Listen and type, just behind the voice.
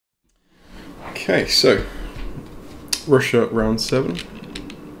Okay, so Russia round 7.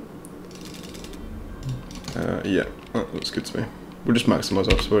 Yeah, that looks good to me. We'll just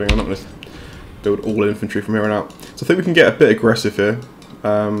maximise our building. I'm not going to build all infantry from here on out. So I think we can get a bit aggressive here.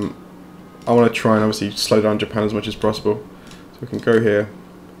 I want to try and obviously slow down Japan as much as possible. So we can go here.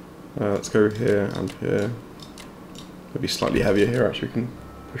 Let's go here and here. Maybe slightly heavier here. Actually, we can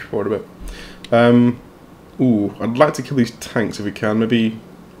push forward a bit. Ooh, I'd like to kill these tanks if we can. Maybe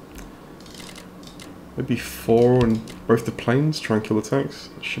 4 on both the planes. Try and kill the tanks.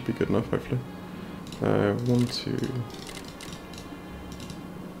 That should be good enough, hopefully. 1, 2.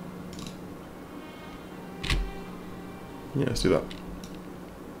 Yeah, let's do that.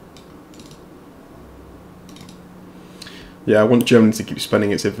 Yeah, I want Germany to keep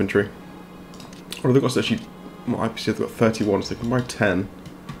spending its infantry. What have they got? Actually, my IPC have got 31, so they can buy 10.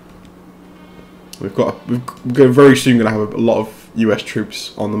 We're very soon going to have a lot of US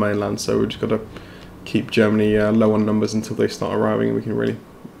troops on the mainland, so we've just got to keep Germany low on numbers until they start arriving, and we can really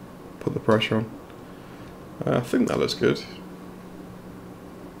put the pressure on. I think that looks good.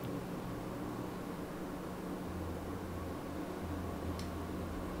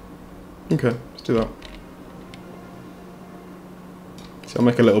 Okay, let's do that. So I'll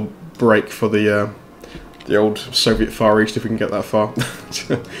make a little break for the old Soviet Far East if we can get that far.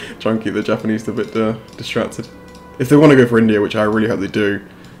 Try and keep the Japanese a bit distracted. If they want to go for India, which I really hope they do,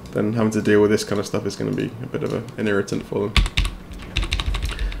 then having to deal with this kind of stuff is going to be a bit of an irritant for them.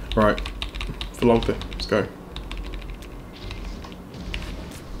 Right, for Longford, let's go.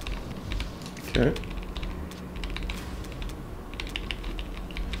 Okay.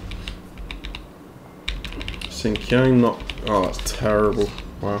 Xinjiang, not. Oh, that's terrible.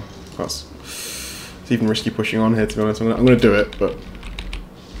 Wow, it's even risky pushing on here, to be honest. I'm gonna do it, but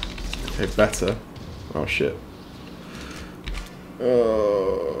okay, better. Oh shit.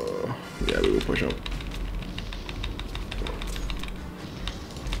 Yeah, we will push on.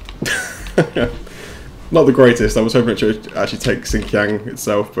 Not the greatest. I was hoping it should actually take Xinjiang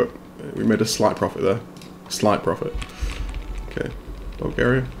itself, but we made a slight profit there. Slight profit. Okay,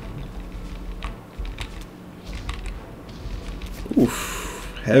 Bulgaria.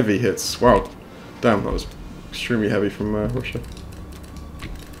 Oof, heavy hits. Wow, damn, that was extremely heavy from Russia.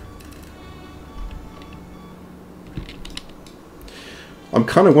 I'm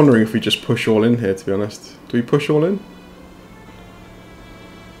kind of wondering if we just push all in here, to be honest. Do we push all in?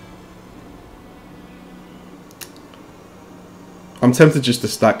 I'm tempted just to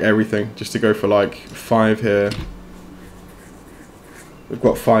stack everything, just to go for like 5 here. We've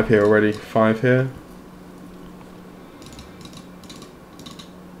got 5 here already, 5 here.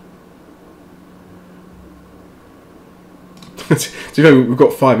 Do you know, we've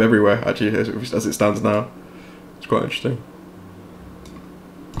got 5 everywhere, actually, as it stands now. It's quite interesting.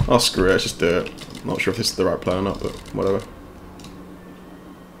 Oh, screw it, let's just do it. I'm not sure if this is the right plan or not, but whatever.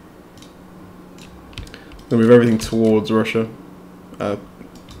 Then move everything towards Russia.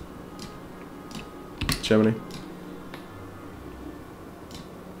 Germany.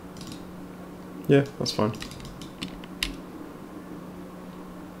 Yeah, that's fine.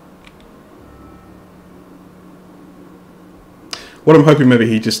 What I'm hoping, maybe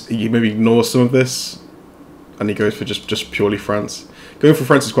he maybe ignores some of this, and he goes for just purely France. Going for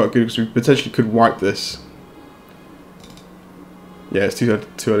France is quite good because we potentially could wipe this. Yeah, it's too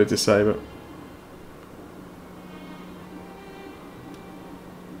early to say, but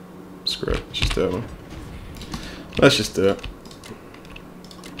screw it. Let's just do it, man. Let's just do it.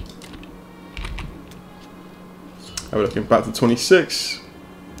 Have a look in back to 26,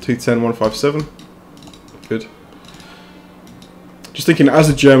 210, 157. Good. Just thinking, as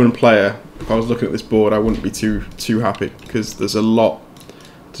a German player, if I was looking at this board, I wouldn't be too happy because there's a lot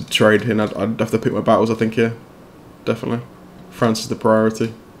to trade in. I'd have to pick my battles, I think, here. Definitely. France is the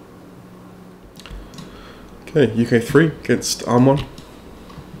priority. Okay, UK 3 against Arnwarn.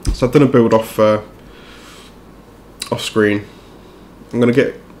 So I've done a build off screen. I'm going to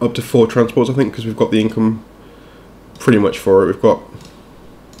get up to 4 transports, I think, because we've got the income pretty much for it. We've got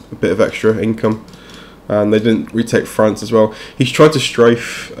a bit of extra income. And they didn't retake France as well. He's tried to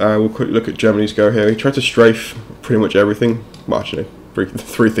strafe, we'll quickly look at Germany's go here. He tried to strafe pretty much everything. Well, actually,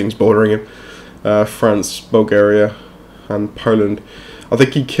 three things bordering him. France, Bulgaria, and Poland. I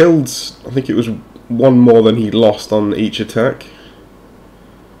think he killed, I think it was 1 more than he lost on each attack.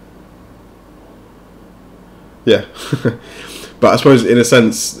 Yeah. But I suppose, in a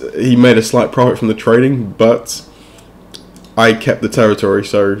sense, he made a slight profit from the trading, but I kept the territory,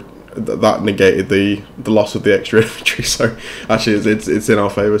 so that negated the loss of the extra infantry. So actually it's in our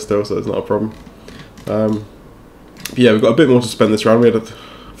favour still, so it's not a problem. Yeah, we've got a bit more to spend this round. We had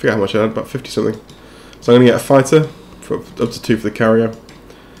forget how much I had, about 50 something. So I'm going to get a fighter, for up to 2 for the carrier.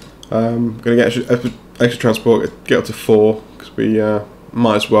 I'm going to get extra transport, get up to 4, because we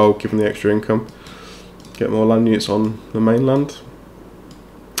might as well, given the extra income, get more land units on the mainland.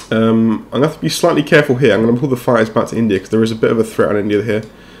 I'm going to have to be slightly careful here. I'm going to pull the fighters back to India, because there is a bit of a threat on India here.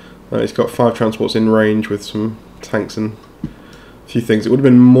 It's got 5 transports in range with some tanks and a few things. It would have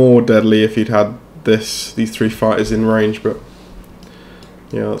been more deadly if he'd had these 3 fighters in range, but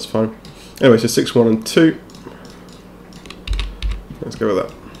yeah, that's fine. Anyway, so 6, 1 and 2. Let's go with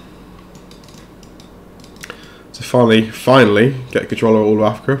that. So finally get control of all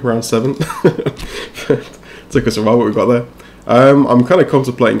of Africa, round 7. Took us a while, but we got there. I'm kind of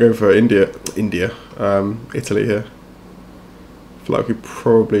contemplating going for Italy here. I feel like we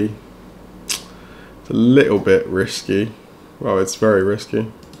probably, it's a little bit risky. Well, it's very risky.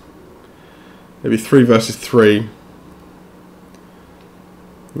 Maybe 3 versus 3.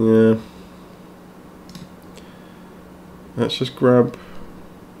 Yeah. Let's just grab.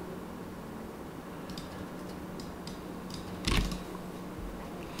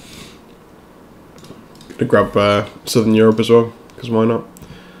 Gonna grab Southern Europe as well, because why not?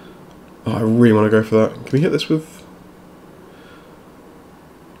 Oh, I really want to go for that. Can we hit this with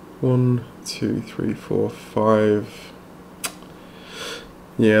 1, 2, 3, 4, 5?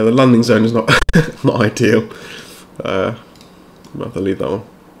 Yeah, the landing zone is not not ideal. I'll have to leave that one.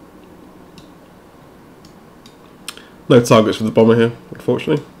 No targets for the bomber here,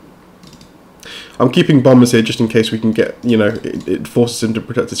 unfortunately. I'm keeping bombers here just in case we can get, you know, it forces him to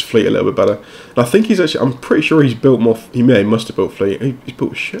protect his fleet a little bit better. And I think he's actually, I'm pretty sure he's built more, must have built fleet. He's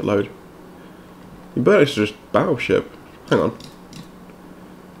built a shitload. He better just battleship. Hang on.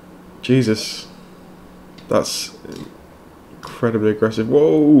 Jesus. That's incredibly aggressive.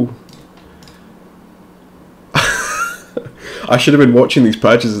 Whoa! I should have been watching these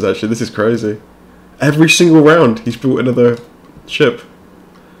purchases actually, this is crazy. Every single round he's built another ship.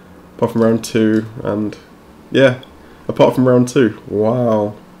 Apart from round 2 and yeah, apart from round 2.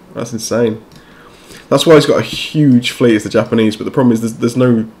 Wow, that's insane. That's why he's got a huge fleet as the Japanese, but the problem is there's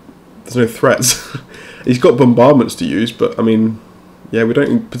no threats. He's got bombardments to use, but I mean, yeah, we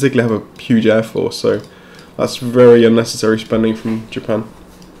don't particularly have a huge air force, so that's very unnecessary spending from Japan.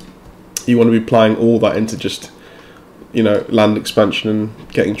 You want to be applying all that into just, you know, land expansion and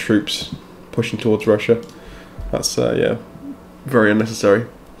getting troops pushing towards Russia. That's yeah, very unnecessary.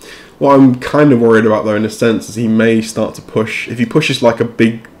 What I'm kind of worried about though, in a sense, is he may start to push. If he pushes like a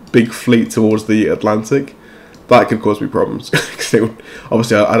big fleet towards the Atlantic, that could cause me problems. Because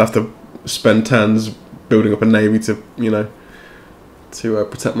obviously I'd have to spend turns building up a navy to, you know, to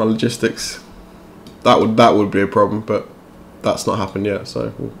protect my logistics. That would be a problem, but that's not happened yet.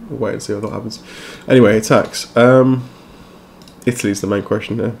 So we'll wait and see what happens. Anyway, attacks. Italy's the main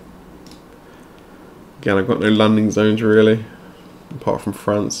question here. Again, I've got no landing zones really, apart from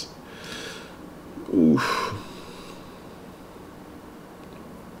France. Oof.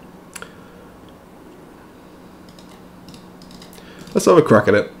 Let's have a crack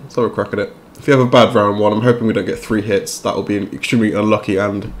at it. If you have a bad round 1, I'm hoping we don't get 3 hits. That will be extremely unlucky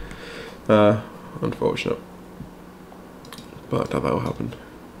and unfortunate. But I doubt that will happen.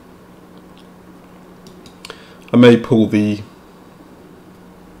 I may pull the...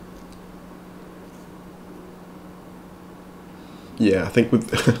 Yeah, I think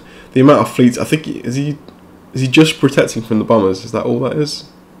with the amount of fleets, I think is he just protecting from the bombers? Is that all that is?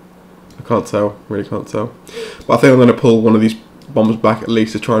 I can't tell, really can't tell. But I think I'm going to pull one of these bombers back at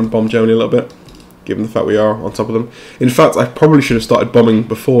least to try and bomb Germany a little bit, given the fact we are on top of them. In fact, I probably should have started bombing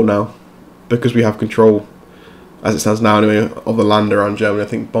before now, because we have control, as it stands now anyway, of the land around Germany. I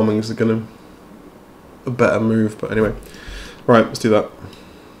think bombing is going to a better move. But anyway, right, let's do that.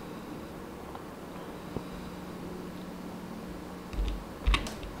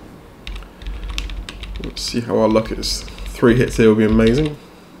 Let's see how our luck is. 3 hits here will be amazing.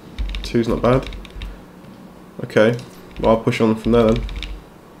 2's not bad. Okay, well, I'll push on from there then.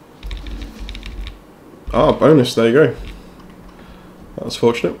 Ah, bonus, there you go. That was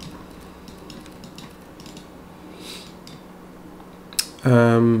fortunate.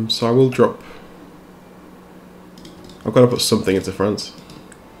 So I will drop... I've got to put something into France.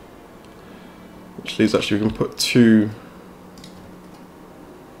 Which leaves, actually, we can put 2...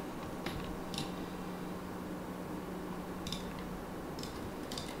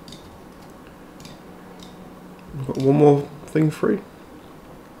 I've got one more thing free.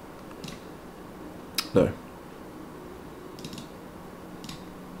 No.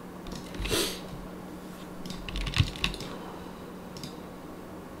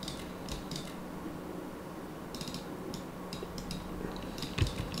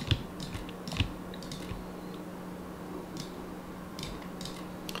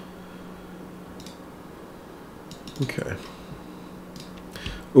 Okay.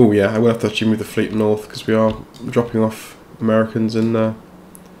 Oh yeah, I will have to actually move the fleet north because we are dropping off Americans in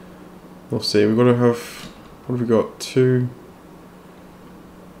North Sea. We've got to have, what have we got? 2.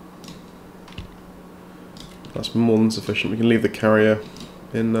 That's more than sufficient. We can leave the carrier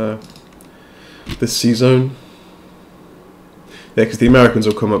in this sea zone. Yeah, because the Americans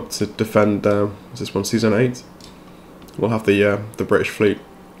will come up to defend. Is this one, sea zone 8? We'll have the British fleet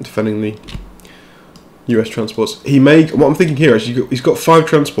defending the US transports. He may. What I'm thinking here is he's got 5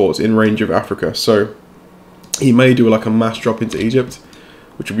 transports in range of Africa, so he may do like a mass drop into Egypt,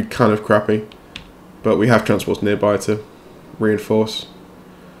 which would be kind of crappy. But we have transports nearby to reinforce.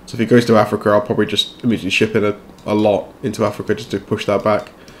 So if he goes to Africa, I'll probably just immediately ship in a lot into Africa just to push that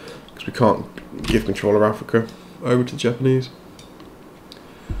back, because we can't give control of Africa over to the Japanese.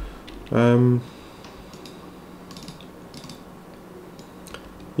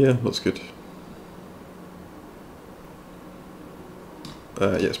 Yeah, looks good. Yeah,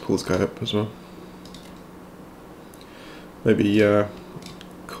 let's pull this guy up as well. Maybe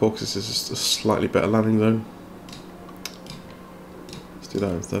Caucasus is just a slightly better landing zone. Let's do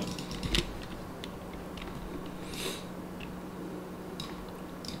that instead.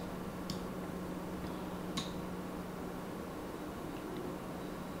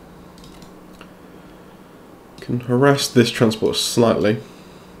 Can harass this transport slightly.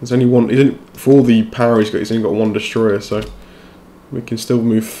 There's only one. He didn't, for all the power he's got, he's only got 1 destroyer, so we can still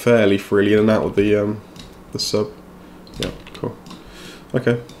move fairly freely in and out of the sub. Yeah, cool.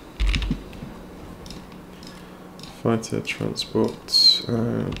 Okay. Fighter transport,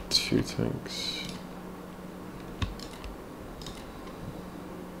 2 tanks.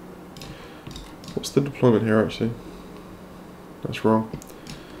 What's the deployment here actually? That's wrong.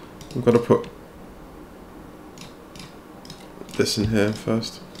 We've got to put this in here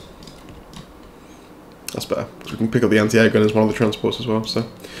first. That's better, because we can pick up the anti-air gun as one of the transports as well, so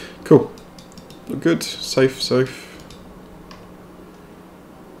cool. Good, safe.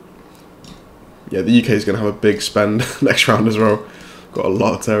 Yeah, the UK is going to have a big spend next round as well. Got a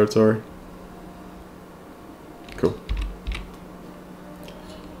lot of territory. Cool.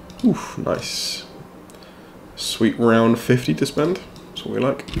 Oof, nice. Sweet round 50 to spend. That's what we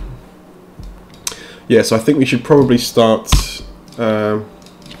like. Yeah, so I think we should probably start.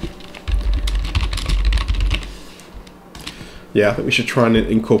 Yeah, I think we should try and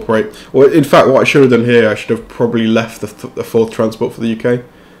incorporate. Well, in fact, what I should have done here, I should have probably left the 4th transport for the UK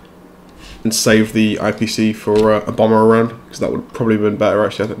and saved the IPC for a bomber around, because that would probably have been better.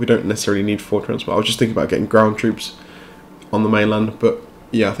 Actually, I think we don't necessarily need 4 transport. I was just thinking about getting ground troops on the mainland, but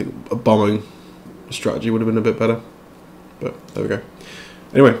yeah, I think a bombing strategy would have been a bit better. But there we go.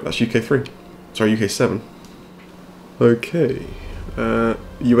 Anyway, that's UK 3. Sorry, UK 7. Okay,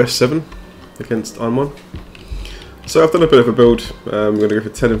 US 7 against Arnwarn. So I've done a bit of a build. I'm going to go for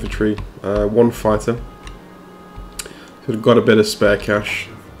 10 infantry, 1 fighter. So I've got a bit of spare cash.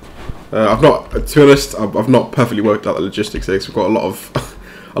 I've not, to be honest, I've not perfectly worked out the logistics here. So we've got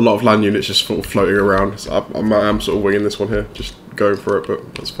a lot of land units just sort of floating around. So I'm sort of winging this one here, just going for it,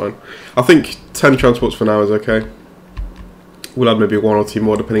 but that's fine. I think 10 transports for now is okay. We'll add maybe 1 or 2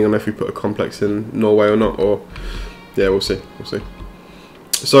 more depending on if we put a complex in Norway or not, or yeah, we'll see.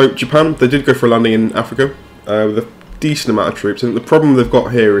 So Japan, they did go for a landing in Africa with a decent amount of troops, and the problem they've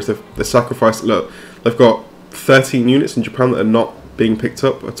got here is they've sacrificed. Look, they've got 13 units in Japan that are not being picked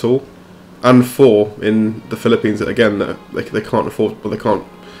up at all, and 4 in the Philippines that again they can't afford, but they can't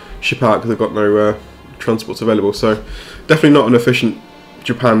ship out because they've got no transports available. So definitely not an efficient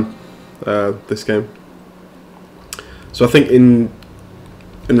Japan this game. So I think in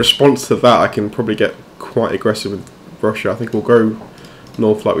response to that, I can probably get quite aggressive with Russia. I think we'll go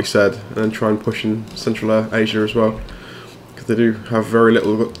north like we said, and then try and push in Central Asia as well, because they do have very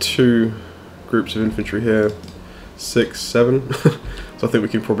little. We've got 2 groups of infantry here, 6, 7. So I think we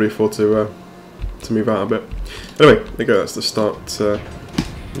can probably afford to move out a bit. Anyway, there you go. That's the start of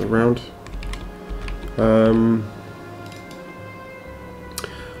the round.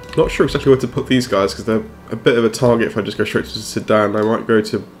 Not sure exactly where to put these guys because they're a bit of a target. If I just go straight to Sudan, I might go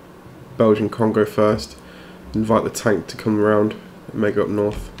to Belgian Congo first. Invite the tank to come around. It may go up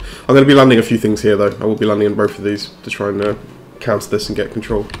north. I'm going to be landing a few things here though. I will be landing in both of these to try and counter this and get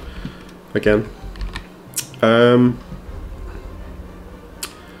control again.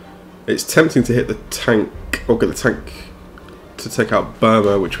 It's tempting to hit the tank or get the tank to take out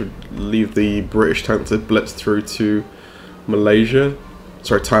Burma, which would leave the British tank to blitz through to Malaysia.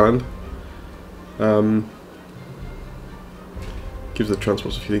 Sorry, Thailand. Gives the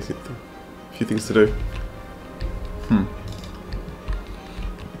transports a few things to do.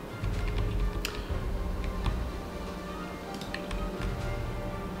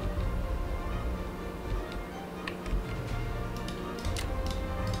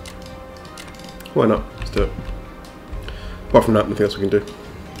 Why not? Let's do it. Apart from that, nothing else we can do.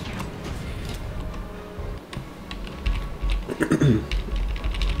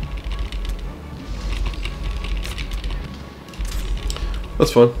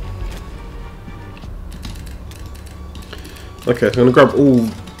 That's fine. Okay, so I'm going to grab all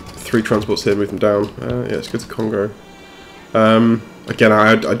 3 transports here, move them down. Yeah, let's go to Congo. Again,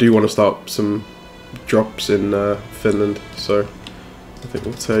 I do want to start some drops in Finland, so I think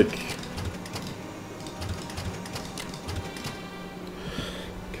we'll take...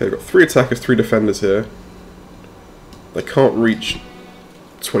 Okay, we've got 3 attackers, 3 defenders here. They can't reach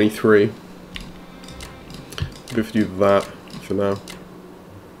 23. Maybe if we do that for now.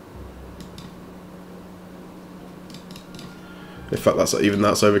 In fact, that's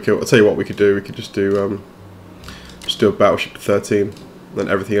overkill. I'll tell you what we could do. We could just do a battleship to 13, then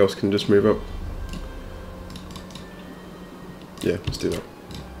everything else can just move up. Yeah, let's do that.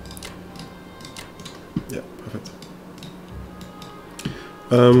 Yeah, perfect.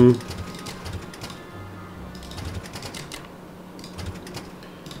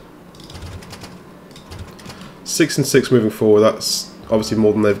 6 and 6 moving forward. That's obviously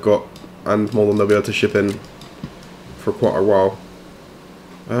more than they've got, and more than they'll be able to ship in for quite a while.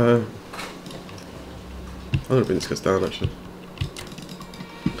 I don't think this goes down actually.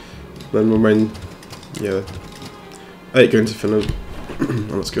 Then we'll remain, yeah, 8 going to Finland.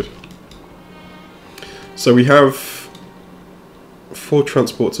 Oh, that's good. So we have 4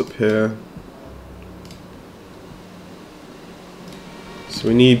 transports up here. So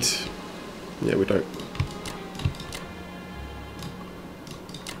we need, yeah, we don't.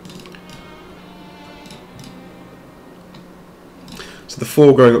 So the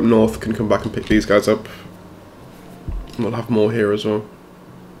 4 going up north can come back and pick these guys up. And we'll have more here as well.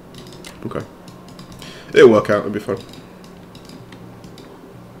 Okay. It'll work out, it'll be fun.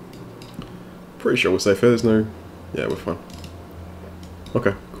 Pretty sure we're safe here, there's no... Yeah, we're fine.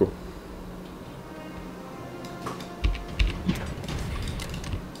 Okay.